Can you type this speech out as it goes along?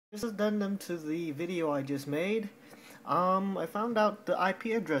This is addendum to the video I just made. I found out the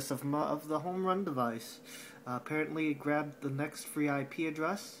IP address of the HomeRun device. Apparently it grabbed the next free IP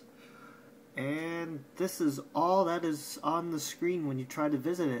address, and this is all that is on the screen when you try to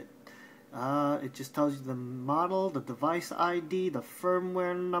visit it. It just tells you the model, the device ID, the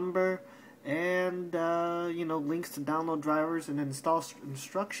firmware number, and links to download drivers and install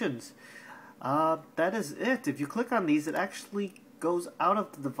instructions. That is it. If you click on these, it actually goes out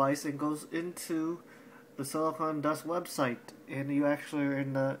of the device and goes into the SiliconDust website, and you actually are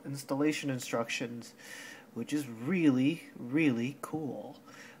in the installation instructions, which is really cool.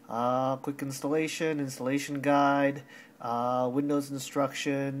 Quick installation guide, Windows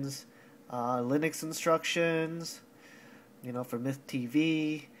instructions, Linux instructions, for Myth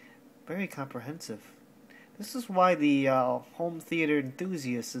TV. Very comprehensive. This is why the home theater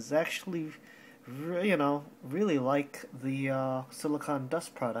enthusiasts is actually really like the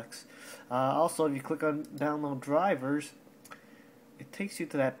SiliconDust products. Also, if you click on download drivers, it takes you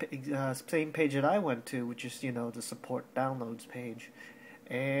to that same page that I went to, which is the support downloads page,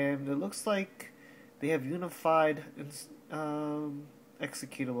 and it looks like they have unified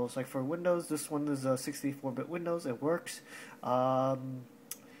executables. Like for Windows, this one is 64-bit Windows. It works.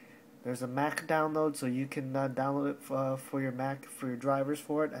 There's a Mac download, so you can download it for your Mac, for your drivers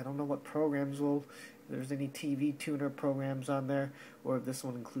for it. I don't know what programs if there's any TV tuner programs on there, or if this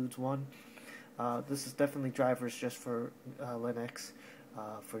one includes one. This is definitely drivers just for Linux,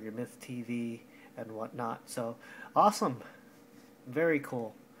 for your Myth TV and whatnot. So awesome, very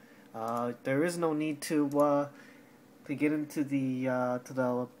cool. There is no need to get into the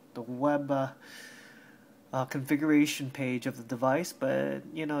web configuration page of the device, but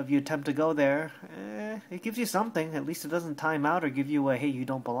if you attempt to go there, it gives you something. At least it doesn't time out or give you a "hey, you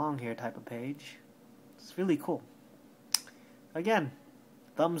don't belong here" type of page. It's really cool. Again,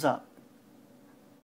 thumbs up.